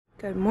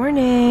Good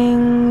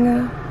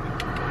morning.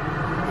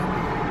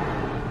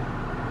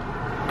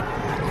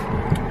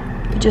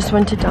 We just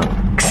went to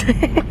Dunk's.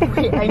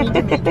 Wait, I need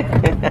to make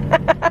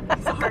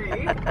it.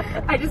 Sorry.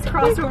 I just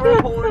crossed over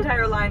a whole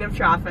entire line of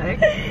traffic.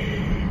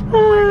 Oh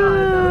my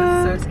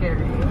god, that was so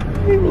scary.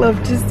 I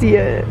love to see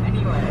it.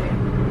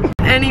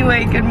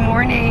 Anyway, good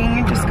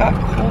morning. Just got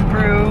cold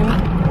brew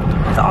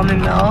with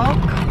almond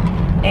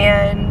milk.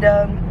 And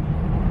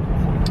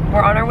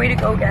we're on our way to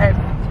go get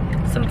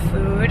some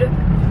food.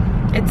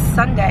 It's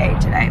Sunday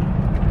today.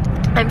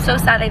 I'm so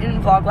sad I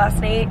didn't vlog last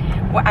night.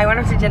 I went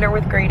out to dinner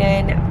with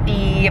Graydon,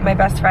 my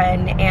best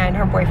friend, and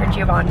her boyfriend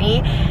Giovanni.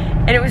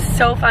 And it was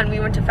so fun.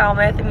 We went to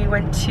Falmouth and we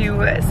went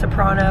to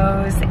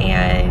Sopranos,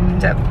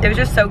 and it was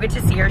just so good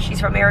to see her. She's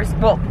from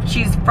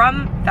she's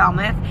from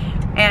Falmouth,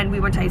 and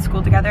we went to high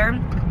school together.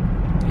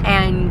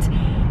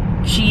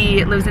 And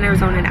she lives in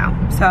Arizona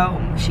now. So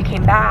she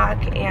came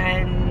back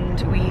and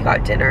we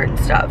got dinner and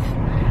stuff.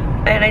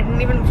 And I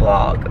didn't even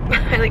vlog.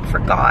 I like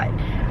forgot.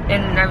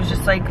 And I was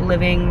just like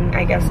living,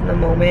 I guess, in the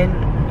moment,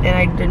 and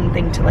I didn't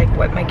think to like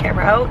whip my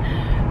camera out.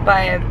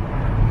 But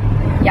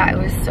yeah, it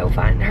was so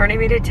fun. Her and I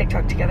made a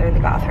TikTok together in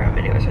the bathroom,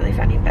 and it was really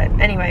funny. But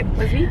anyway,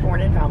 Was he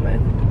born in Falmouth?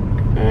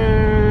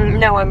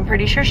 No, I'm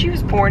pretty sure she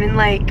was born in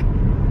like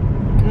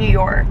New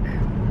York.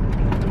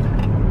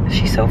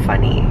 She's so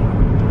funny.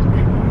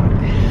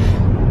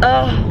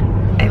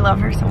 Oh, I love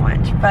her so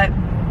much. But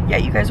yeah,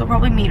 you guys will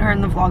probably meet her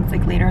in the vlogs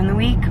like later in the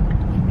week.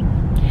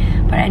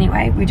 But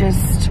anyway, we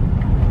just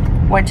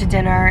went to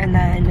dinner and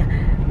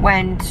then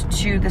went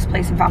to this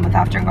place in Falmouth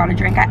after and got a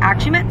drink. I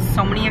actually met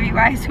so many of you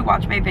guys who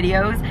watch my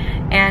videos,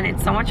 and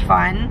it's so much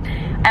fun.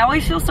 I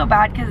always feel so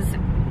bad because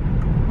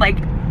like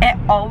it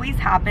always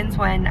happens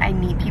when I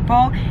meet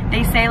people.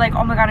 They say like,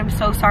 oh my god, I'm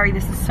so sorry,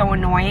 this is so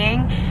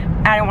annoying,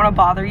 I don't want to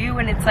bother you.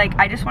 And it's like,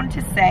 I just wanted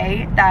to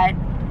say that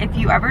if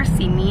you ever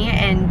see me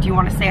and you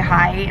want to say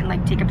hi and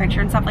like take a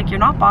picture and stuff, like, you're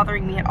not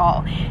bothering me at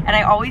all. And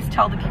I always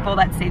tell the people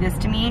that say this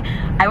to me,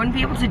 I wouldn't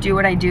be able to do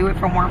what I do if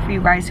it weren't for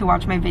you guys who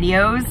watch my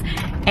videos.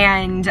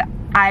 And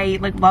I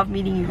like love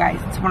meeting you guys.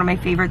 It's one of my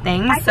favorite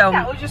things. I think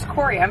that was just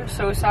Corey. I'm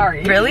so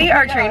sorry. Really?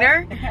 Our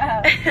trainer?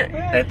 Yeah.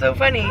 That's so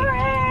funny.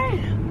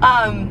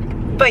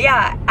 But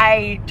yeah,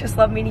 I just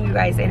love meeting you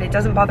guys, and it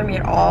doesn't bother me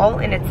at all,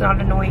 and it's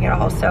not annoying at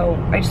all. So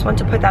I just want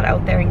to put that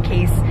out there in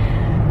case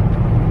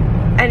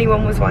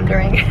anyone was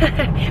wondering.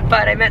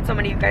 But I met so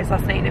many of you guys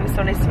last night, and it was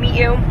so nice to meet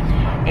you.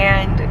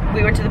 And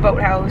we went to the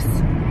boathouse,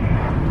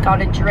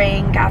 got a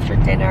drink after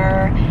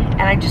dinner,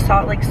 and I just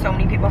saw like so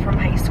many people from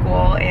high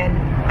school, and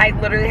I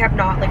literally have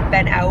not like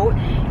been out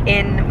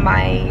in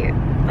my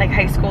like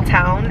high school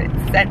town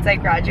since I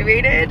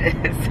graduated.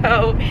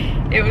 So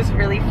it was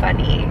really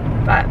funny.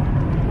 But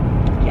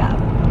yeah,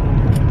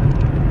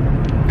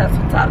 that's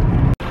what's up.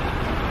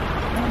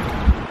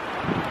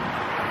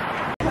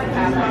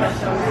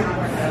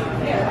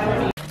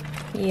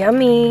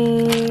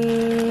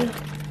 Yummy.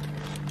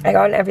 I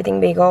got an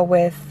everything bagel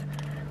with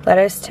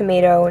lettuce,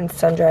 tomato, and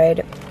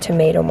sun-dried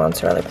tomato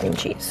mozzarella cream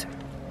cheese.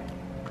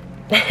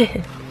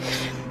 And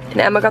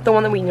Emma got the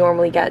one that we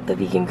normally get, the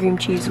vegan cream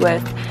cheese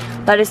with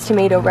lettuce,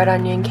 tomato, red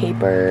onion,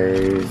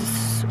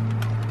 capers,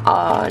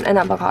 and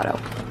avocado.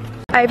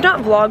 I have not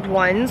vlogged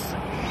once.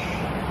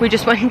 We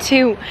just went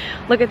to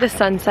look at the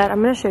sunset.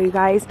 I'm gonna show you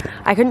guys.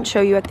 I couldn't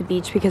show you at the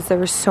beach because there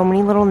were so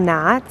many little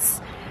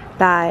gnats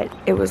that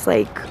it was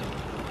like,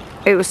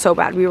 it was so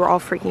bad. We were all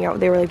freaking out.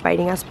 They were like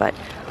biting us, but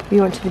we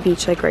went to the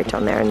beach like right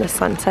down there, and the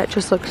sunset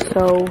just looks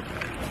so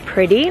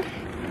pretty.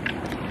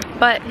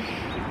 But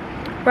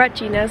we're at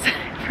Gina's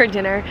for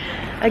dinner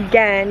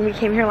again. We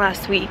came here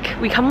last week.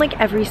 We come like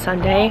every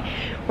Sunday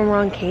when we're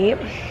on Cape.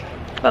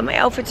 But my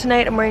outfit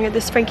tonight, I'm wearing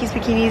this Frankie's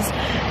Bikinis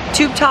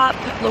tube top,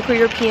 local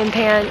European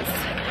pants,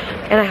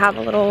 and I have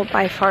a little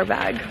by far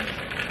bag.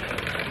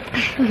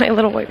 My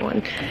little white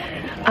one.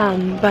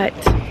 But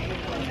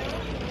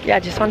yeah,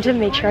 just wanted to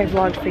make sure I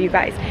vlogged for you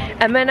guys.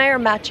 Emma and I are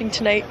matching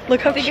tonight. Look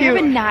how cute. I have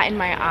a gnat in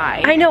my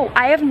eye. I know,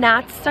 I have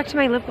gnats stuck to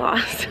my lip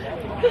gloss.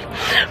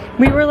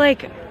 We were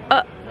like,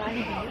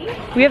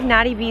 we have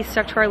natty bees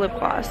stuck to our lip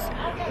gloss.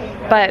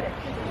 But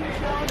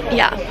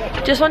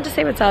yeah, just wanted to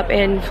say what's up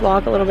and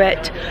vlog a little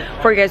bit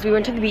for you guys. We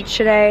went to the beach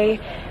today,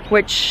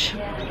 which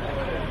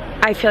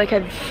I feel like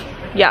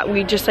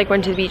we just like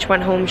went to the beach,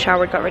 went home,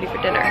 showered, got ready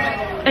for dinner.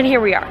 And here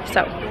we are,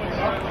 so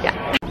yeah.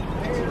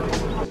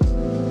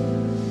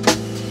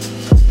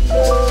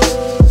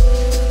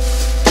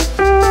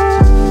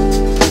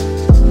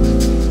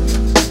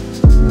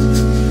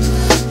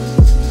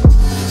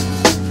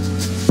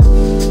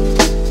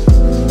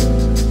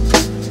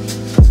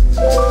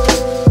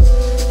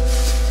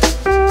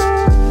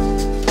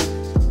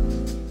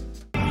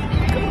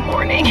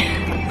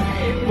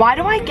 Why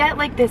do I get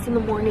like this in the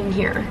morning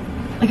here?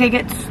 Like I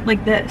get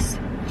like this.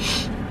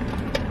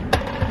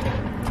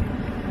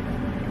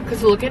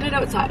 Because look at it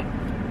outside.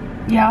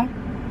 Yeah.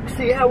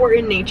 See how we're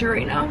in nature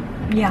right now?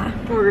 Yeah.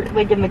 We're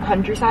like in the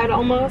countryside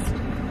almost.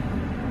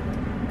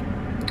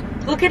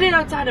 Look at it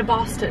outside of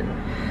Boston.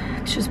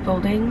 It's just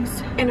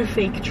buildings. And a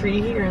fake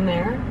tree here and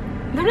there.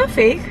 They're not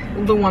fake.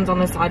 The ones on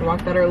the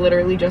sidewalk that are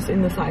literally just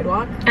in the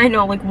sidewalk. I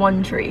know, like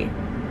one tree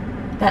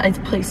that is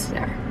placed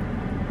there.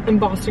 And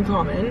Boston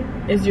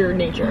Common is your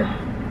nature.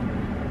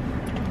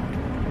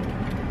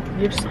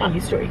 You're just not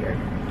used to it here.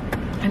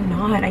 I'm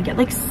not. I get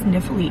like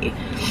sniffly.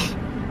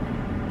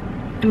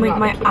 And like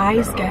my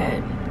eyes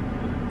get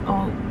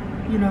all,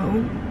 you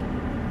know.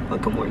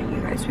 But good morning,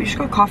 you guys. We just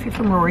got coffee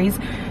from Rory's.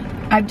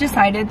 I've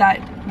decided that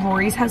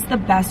Rory's has the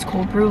best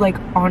cold brew like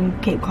on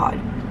Cape Cod.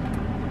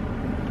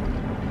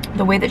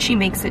 The way that she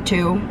makes it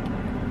too.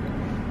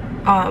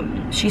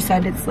 She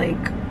said it's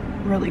like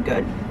really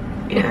good.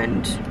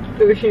 And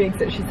the way she makes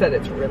it, she said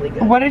it's really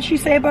good. What did she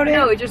say about it?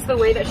 No, just the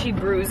way that she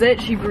brews it.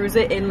 She brews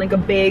it in like a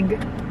big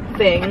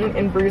thing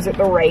and brews it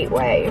the right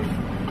way.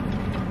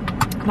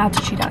 That's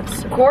what she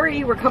does.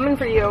 Corey, we're coming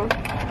for you.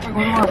 We're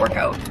going to our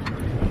workout.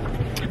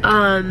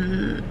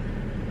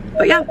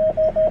 But yeah,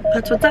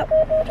 that's what's up.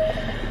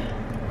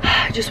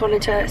 I just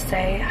wanted to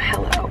say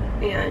hello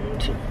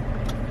and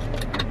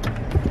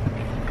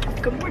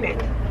good morning.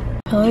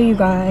 Hello, you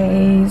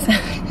guys.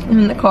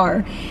 I'm in the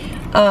car.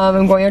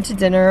 I'm going out to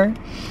dinner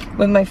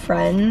with my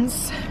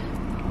friends,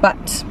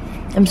 but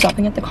I'm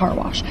stopping at the car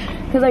wash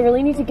because I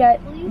really need to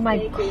get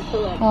my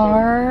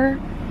car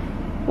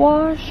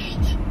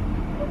washed.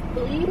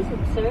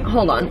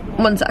 Hold on,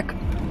 one sec.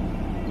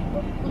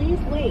 Please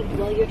wait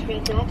while your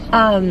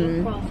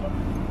transaction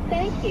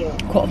Thank you.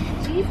 Cool.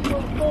 Please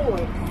move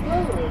forward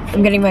slowly.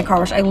 I'm getting my car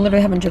washed. I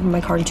literally haven't driven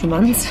my car in 2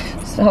 months,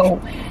 so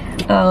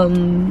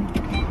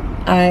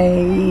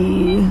I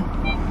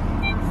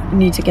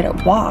need to get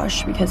it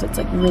washed because it's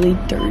like really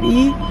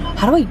dirty.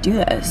 How do I do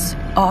this?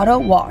 Auto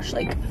wash,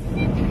 like,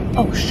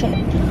 oh shit.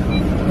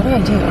 What do I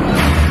do?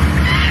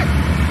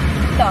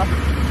 Stop.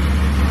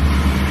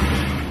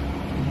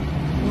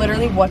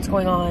 Literally, what's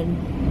going on?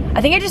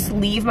 I think I just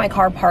leave my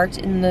car parked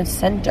in the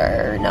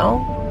center, no?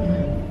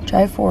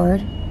 Drive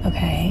forward.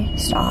 Okay,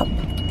 stop.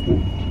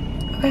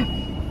 Okay.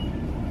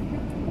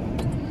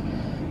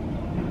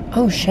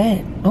 Oh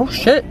shit. Oh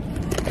shit.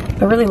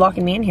 They're really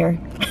locking me in here.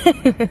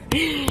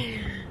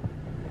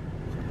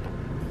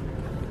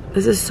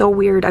 This is so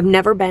weird. I've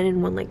never been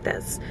in one like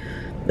this.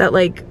 That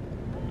like,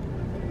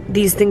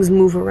 these things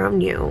move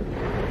around you.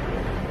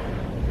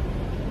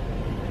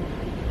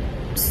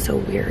 So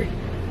weird.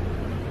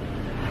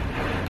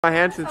 My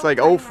hand since like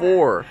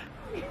 04.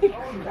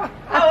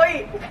 Oh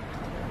wait.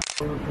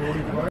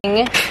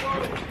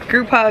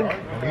 Group hug.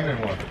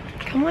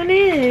 Come on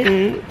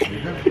in.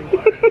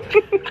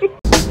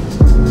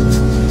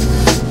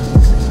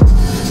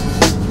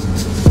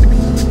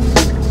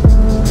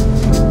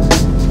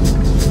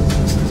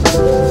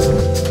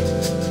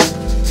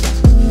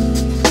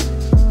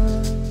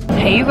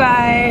 Hey you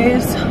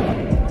guys.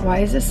 Why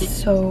is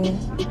this so...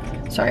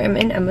 Sorry, I'm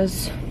in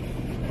Emma's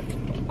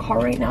car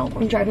right now.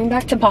 I'm driving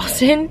back to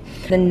Boston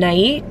the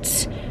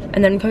night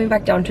and then I'm coming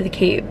back down to the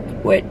Cape,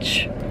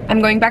 which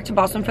I'm going back to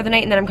Boston for the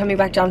night and then I'm coming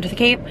back down to the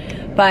Cape.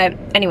 But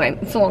anyway,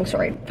 it's a long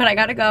story, but I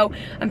gotta go.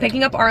 I'm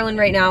picking up Arlen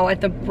right now at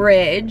the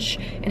bridge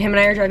and him and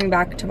I are driving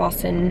back to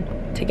Boston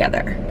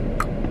together.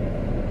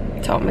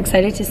 So I'm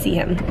excited to see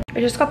him.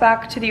 I just got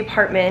back to the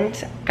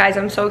apartment. Guys,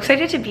 I'm so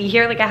excited to be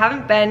here. Like I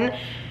haven't been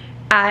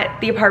at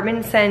the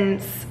apartment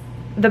since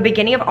the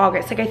beginning of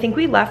August. Like I think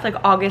we left like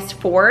August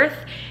 4th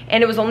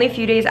and it was only a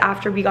few days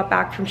after we got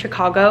back from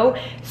Chicago.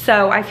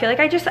 So I feel like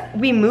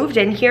we moved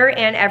in here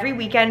and every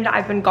weekend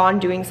I've been gone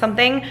doing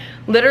something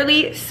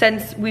literally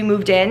since we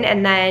moved in,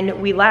 and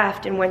then we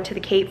left and went to the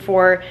Cape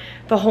for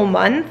the whole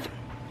month.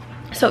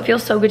 So it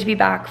feels so good to be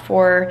back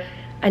for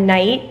a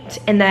night,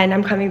 and then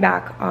I'm coming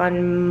back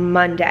on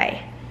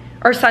Monday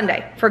or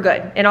Sunday for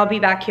good, and I'll be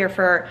back here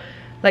for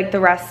like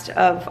the rest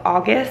of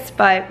August.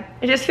 But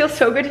it just feels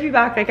so good to be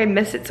back. Like I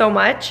miss it so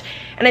much,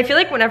 and I feel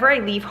like whenever I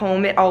leave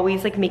home it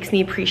always like makes me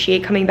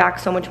appreciate coming back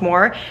so much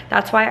more.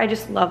 That's why I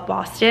just love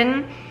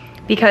Boston,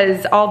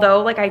 because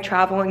although like I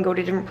travel and go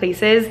to different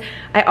places,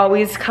 I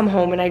always come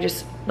home and I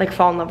just like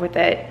fall in love with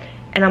it,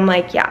 and I'm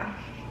like, yeah,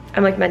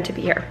 I'm like meant to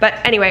be here.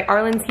 But anyway,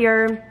 Arlen's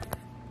here.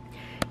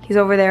 He's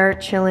over there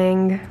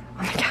chilling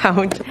on the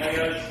couch.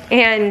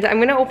 And I'm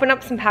gonna open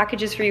up some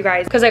packages for you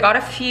guys because I got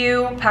a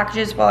few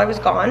packages while I was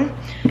gone.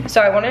 So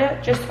I wanna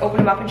just open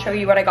them up and show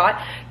you what I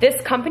got. This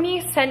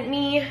company sent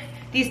me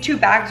these 2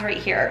 bags right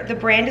here. The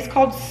brand is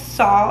called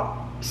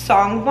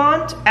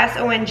Songmont,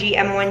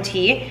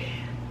 S-O-N-G-M-O-N-T.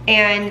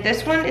 And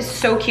this one is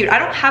so cute. I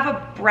don't have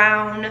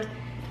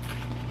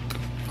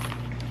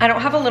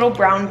a little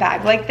brown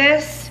bag like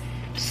this.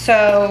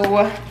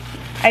 So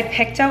I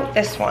picked out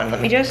this one.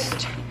 Let me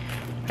just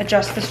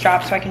adjust the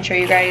strap so I can show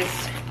you guys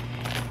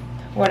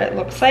what it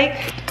looks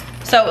like.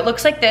 So it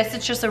looks like this.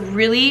 It's just a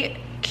really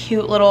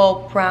cute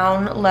little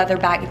brown leather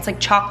bag. It's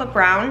like chocolate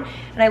brown,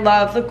 and I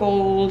love the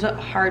gold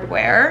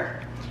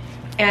hardware.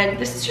 And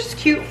this is just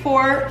cute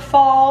for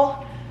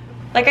fall.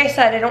 Like I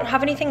said, I don't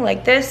have anything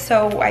like this,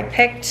 so I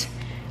picked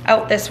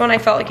out this one. I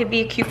felt like it'd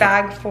be a cute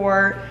bag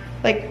for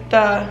like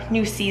the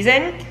new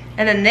season.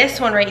 And then this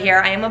one right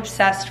here, I am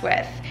obsessed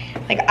with.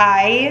 Like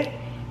I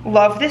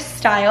love this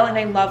style and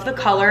I love the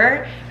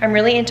color. I'm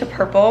really into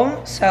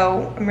purple,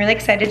 so I'm really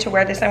excited to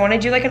wear this. I want to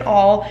do like an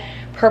all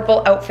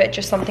purple outfit,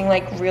 just something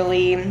like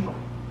really,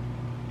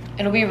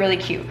 it'll be really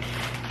cute.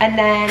 And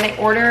then I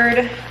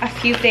ordered a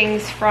few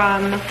things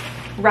from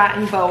Rat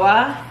and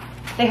Boa.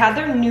 They had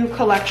their new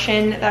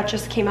collection that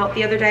just came out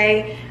the other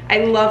day. I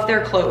love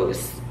their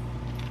clothes.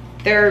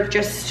 They're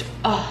just,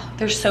 oh,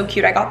 they're so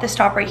cute. I got this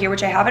top right here,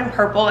 which I have in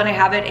purple, and I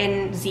have it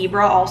in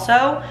zebra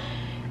also.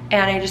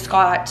 And I just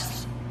got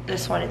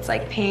this one. It's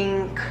like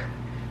pink,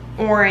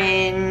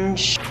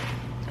 orange.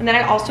 And then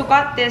I also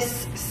got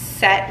this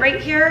set right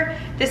here.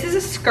 This is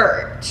a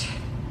skirt.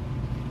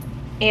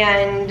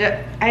 And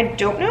I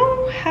don't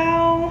know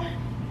how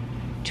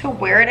to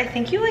wear it. I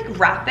think you like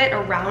wrap it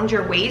around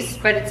your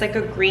waist, but it's like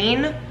a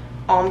green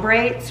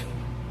ombre. It's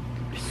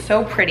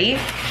so pretty.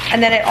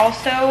 And then it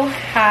also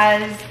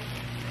has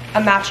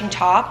a matching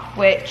top,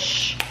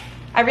 which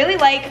I really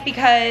like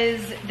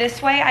because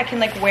this way I can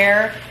like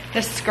wear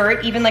the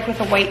skirt even like with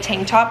a white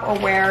tank top, or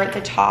wear the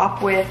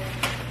top with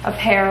a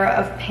pair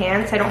of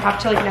pants. I don't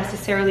have to like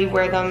necessarily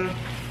wear them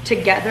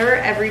together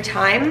every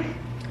time.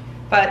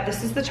 But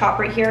this is the top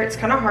right here. It's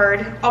kind of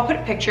hard. I'll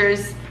put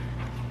pictures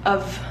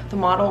of the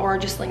model or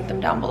just link them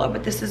down below,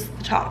 but this is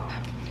the top.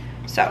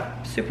 So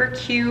super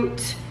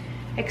cute.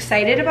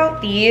 Excited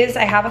about these.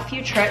 I have a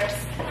few trips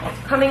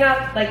coming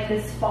up like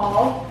this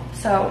fall,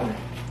 so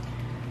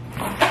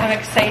I'm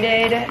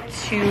excited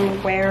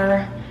to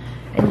wear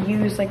and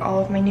use like all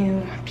of my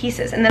new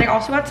pieces. And then I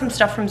also got some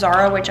stuff from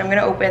Zara, which I'm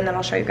gonna open, then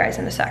I'll show you guys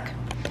in a sec.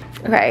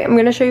 Okay, I'm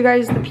gonna show you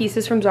guys the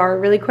pieces from Zara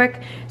really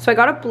quick. So I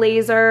got a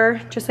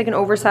blazer, just like an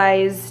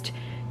oversized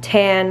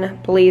tan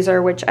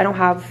blazer, which I don't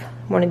have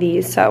one of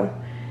these, so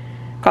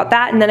got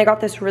that. And then I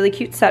got this really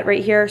cute set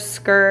right here,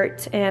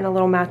 skirt and a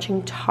little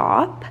matching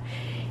top.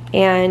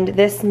 And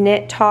this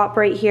knit top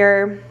right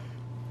here,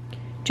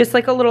 just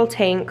like a little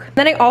tank.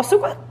 Then I also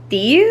got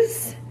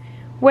these,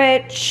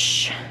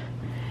 which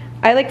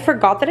I like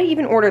forgot that I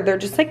even ordered. They're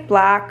just like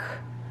black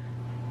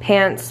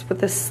pants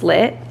with a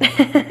slit.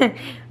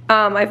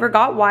 I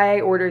forgot why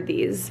I ordered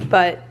these,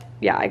 but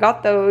yeah, I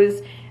got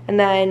those. And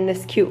then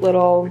this cute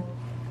little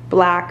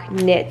black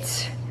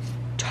knit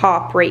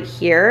top right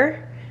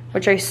here,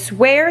 which I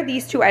swear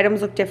these two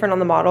items look different on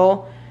the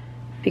model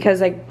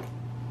because I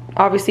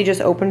obviously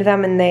just opened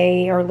them and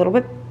they are a little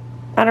bit,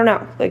 I don't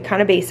know, like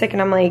kind of basic.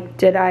 And I'm like,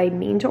 did I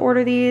mean to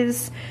order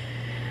these?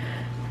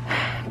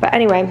 But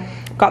anyway,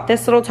 got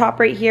this little top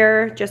right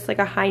here, just like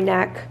a high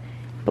neck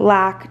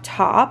black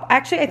top.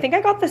 Actually, I think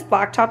I got this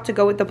black top to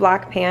go with the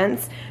black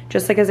pants,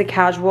 just like as a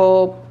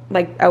casual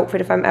like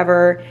outfit if I'm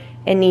ever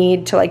in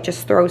need to like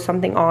just throw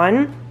something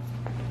on.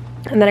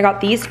 And then I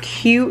got these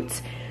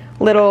cute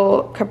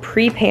little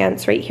capri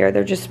pants right here.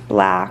 They're just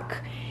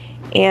black.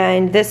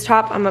 And this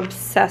top I'm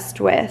obsessed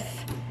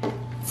with.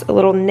 It's a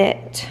little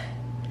knit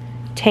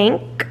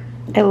tank.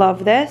 I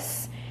love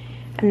this.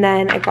 And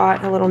then I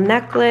got a little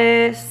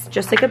necklace,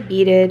 just like a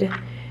beaded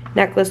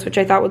necklace, which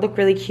I thought would look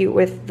really cute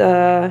with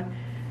the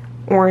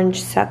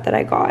orange set that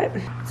I got.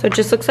 So it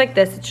just looks like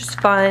this. It's just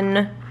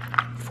fun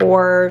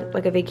for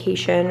like a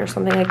vacation or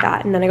something like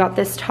that. And then I got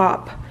this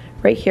top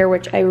right here,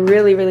 which I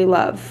really, really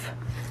love.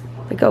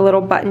 Like a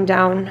little button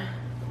down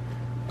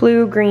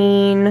blue,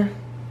 green,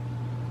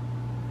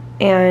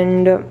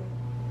 and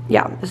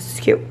yeah, this is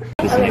cute.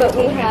 But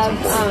we have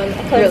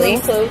really?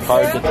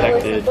 Card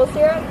detected. Syrup.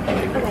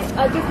 Okay,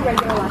 I'll do some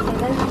regular latte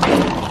then.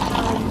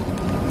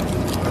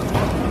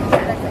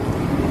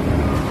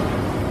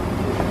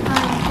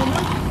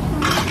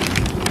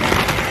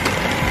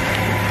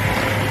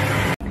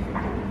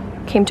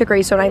 Came to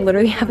Greystone. I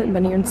literally haven't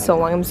been here in so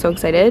long. I'm so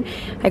excited.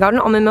 I got an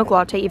almond milk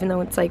latte even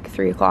though it's like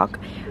 3 o'clock.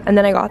 And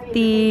then I got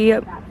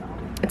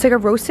it's like a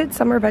roasted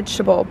summer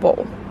vegetable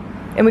bowl.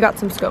 And we got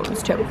some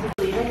scones too.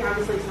 Do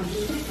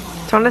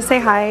you want to say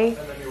hi?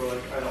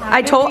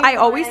 I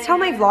always tell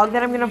my vlog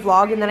that I'm gonna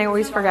vlog and then I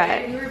always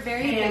forget. You were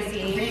very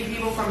busy.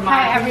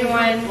 Hi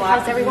everyone.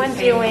 How's everyone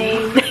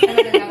doing?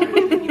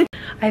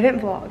 I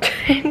haven't vlogged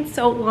in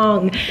so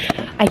long.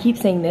 I keep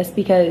saying this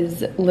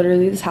because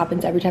literally this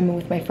happens every time I'm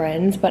with my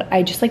friends, but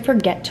I just like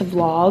forget to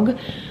vlog.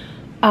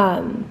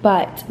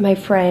 But my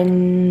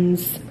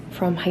friends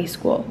from high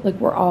school, like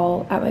we're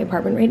all at my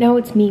apartment right now.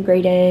 It's me,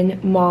 Graydon,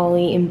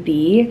 Molly, and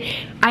B.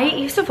 I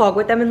used to vlog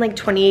with them in like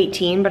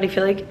 2018, but I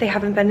feel like they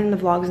haven't been in the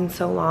vlogs in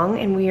so long,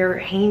 and we are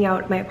hanging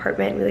out at my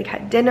apartment. We like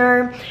had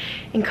dinner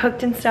and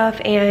cooked and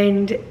stuff,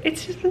 and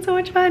it's just been so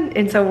much fun.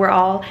 And so we're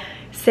all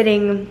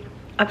sitting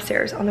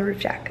upstairs on the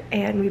roof deck,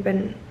 and we've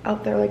been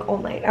out there like all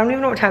night. I don't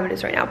even know what time it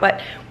is right now,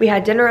 but we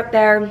had dinner up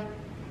there,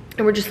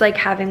 and we're just like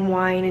having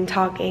wine and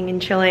talking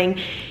and chilling.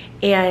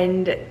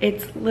 And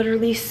it's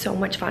literally so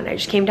much fun. I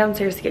just came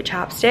downstairs to get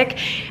chapstick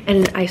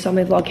and I saw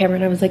my vlog camera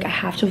and I was like, I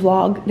have to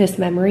vlog this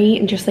memory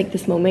and just like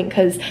this moment,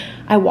 because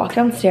I walked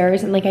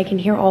downstairs and like I can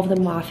hear all of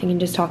them laughing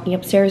and just talking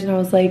upstairs, and I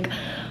was like,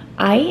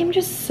 I am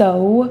just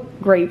so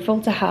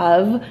grateful to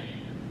have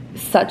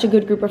such a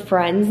good group of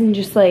friends, and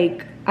just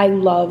like I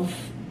love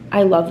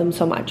them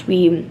so much.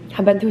 We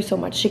have been through so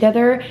much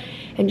together,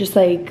 and just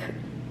like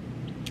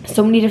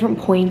so many different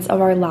points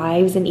of our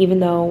lives, and even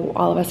though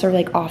all of us are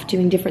like off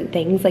doing different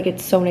things, like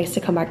it's so nice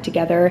to come back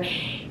together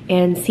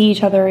and see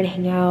each other and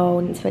hang out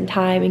and spend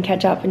time and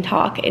catch up and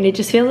talk. And it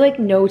just feels like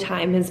no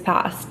time has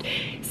passed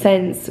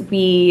since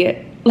we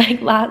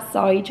like last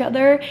saw each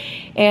other,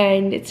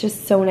 and it's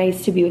just so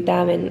nice to be with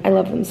them, and I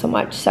love them so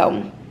much.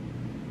 So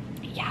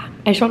yeah,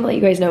 I just want to let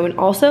you guys know, and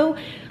also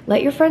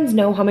let your friends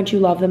know how much you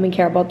love them and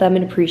care about them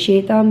and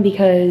appreciate them,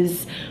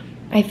 because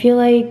I feel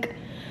like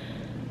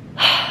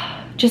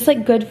just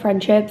like good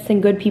friendships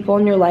and good people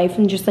in your life,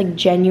 and just like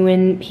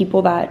genuine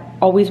people that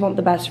always want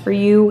the best for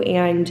you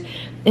and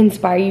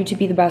inspire you to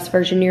be the best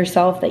version of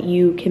yourself that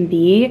you can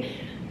be,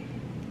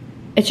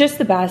 it's just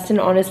the best. And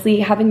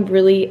honestly, having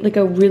really like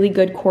a really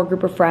good core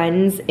group of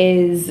friends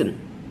is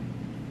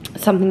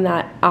something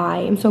that I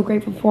am so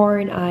grateful for.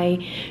 And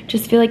I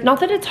just feel like,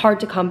 not that it's hard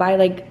to come by,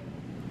 like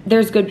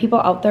there's good people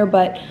out there,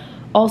 but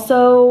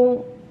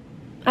also,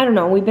 I don't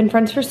know, we've been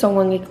friends for so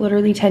long, like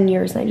literally 10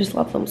 years, and I just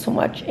love them so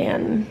much.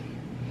 And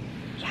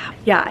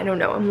yeah, I don't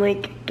know, I'm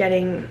like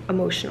getting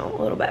emotional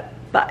a little bit.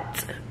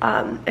 But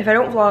if I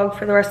don't vlog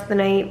for the rest of the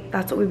night,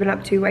 that's what we've been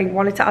up to. I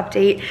wanted to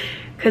update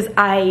because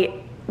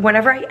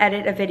whenever I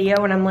edit a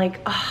video and I'm like,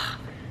 oh,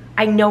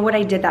 I know what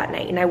I did that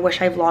night and I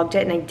wish I vlogged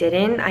it and I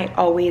didn't, I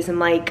always am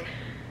like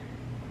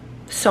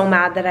so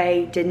mad that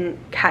I didn't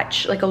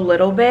catch like a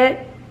little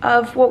bit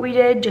of what we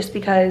did, just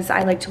because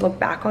I like to look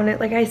back on it,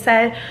 like I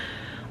said.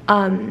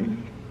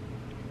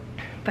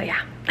 But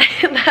yeah,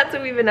 that's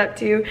what we've been up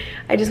to.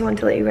 I just wanted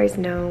to let you guys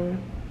know.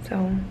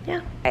 So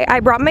yeah, I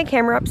brought my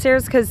camera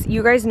upstairs because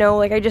you guys know,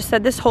 like I just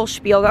said this whole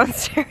spiel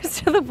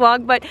downstairs to the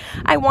vlog, but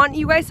I want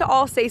you guys to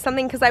all say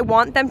something because I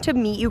want them to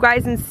meet you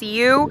guys and see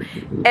you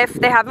if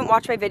they haven't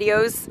watched my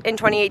videos in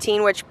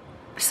 2018, which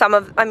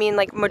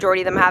like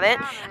majority of them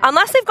haven't,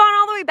 unless they've gone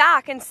all the way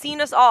back and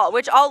seen us all,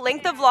 which I'll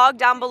link the vlog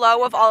down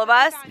below of all of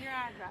us.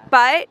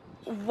 But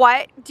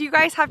what do you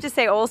guys have to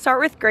say? We'll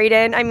start with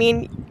Graydon. I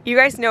mean, you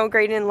guys know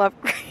Graydon love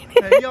Graydon.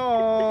 Hey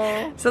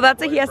y'all. So that's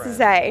what he has to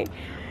say.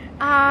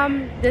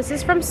 This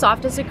is from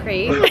Soft as a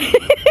Crate.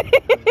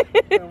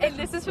 And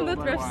this is from the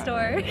thrift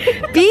store.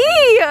 B!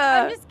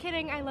 I'm just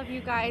kidding. I love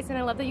you guys, and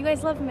I love that you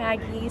guys love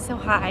Maggie. So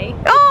hi.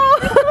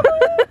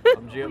 Oh!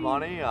 I'm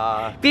Giovanni.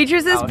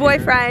 Beatrice's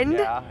boyfriend.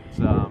 Here. Yeah, it's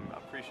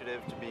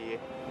appreciative to be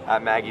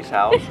at Maggie's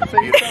house. It's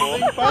beautiful.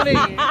 Funny.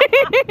 I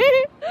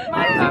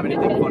don't have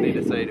anything funny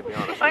to say, to be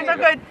honest. Mine's so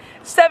good.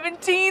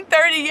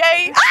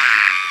 1738.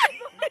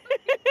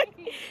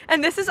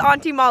 And this is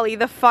Auntie Molly,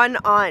 the fun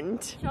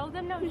aunt. Show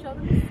them, no, show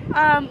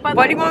them.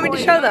 What do you want me to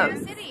show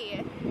them?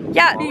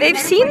 Yeah, they've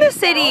seen the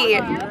city.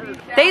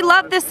 They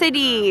love the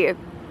city.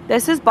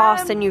 This is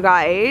Boston, you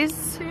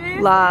guys.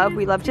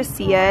 We love to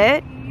see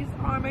it.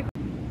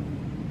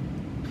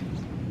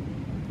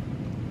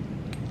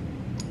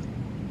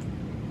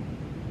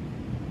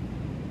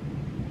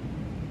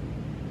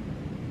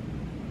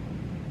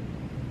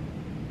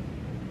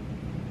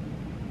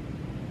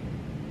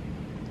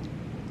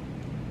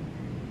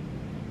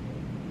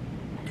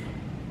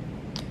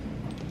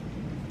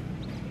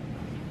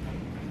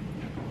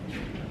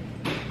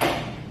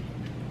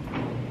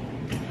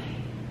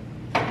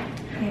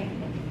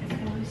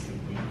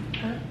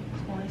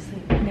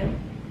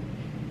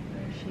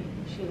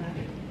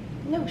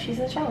 No, she's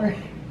in the shower.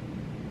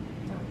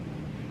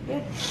 Yeah,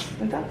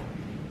 what's up?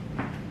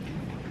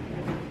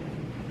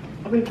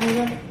 Wait, can we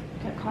go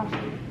get coffee?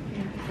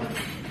 Yeah.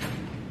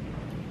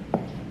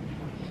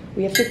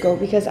 We have to go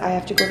because I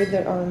have to go to the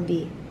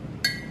RMV.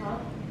 Huh?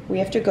 We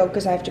have to go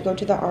because I have to go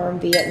to the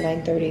RMV at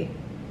 9:30.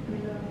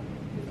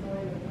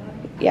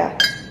 Yeah.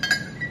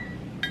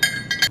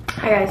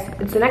 Hi guys,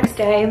 it's the next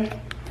day.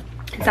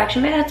 It's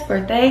actually my dad's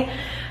birthday,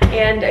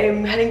 and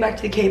I'm heading back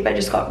to the Cape. I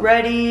just got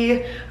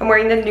ready. I'm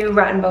wearing the new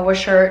Rat and Boa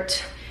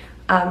shirt,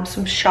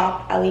 some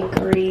Shop Ellie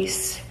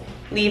Grace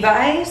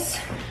Levi's.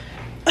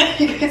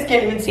 You guys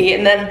can't even see it.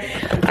 And then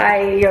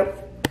I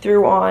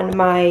threw on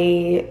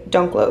my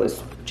Dunk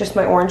Lows, just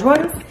my orange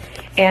ones,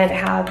 and I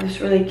have this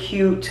really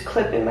cute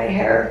clip in my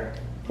hair,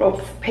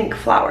 little pink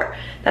flower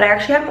that I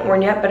actually haven't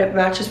worn yet, but it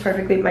matches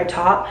perfectly with my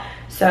top.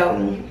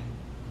 So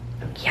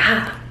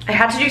yeah, I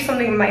had to do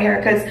something with my hair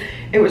because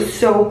it was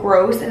so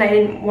gross and I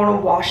didn't want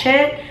to wash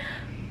it,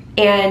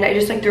 and I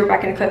just like threw it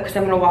back in the clip because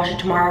I'm gonna wash it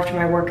tomorrow after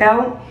my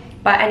workout.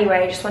 But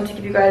anyway, I just wanted to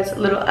give you guys a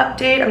little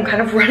update. I'm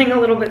kind of running a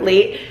little bit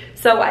late,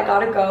 so I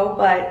gotta go,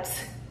 but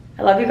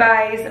I love you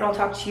guys, and I'll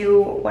talk to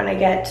you when I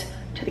get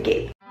to the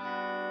gate.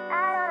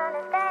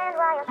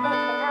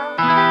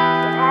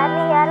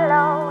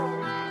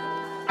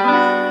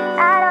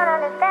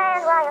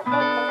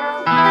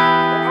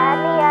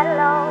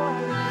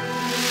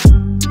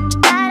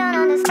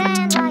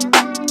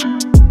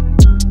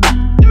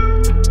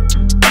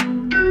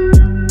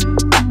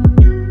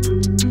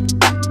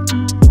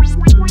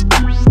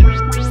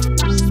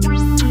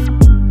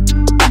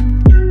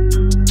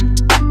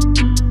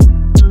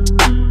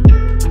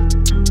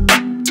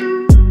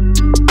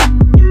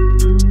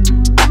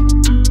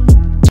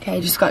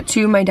 Got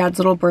to my dad's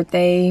little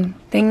birthday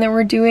thing that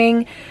we're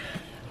doing.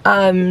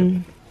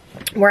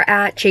 we're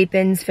at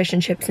Chapin's Fish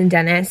and Chips in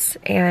Dennis,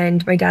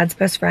 and my dad's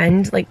best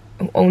friend like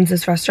owns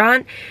this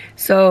restaurant.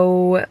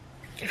 So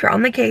if you're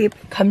on the Cape,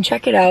 come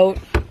check it out.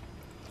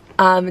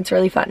 It's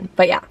really fun.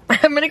 But yeah,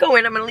 I'm gonna go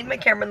in. I'm gonna leave my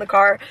camera in the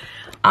car.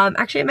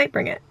 Actually, I might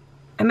bring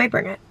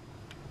it.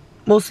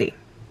 We'll see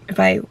if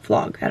I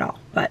vlog at all.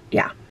 But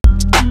yeah.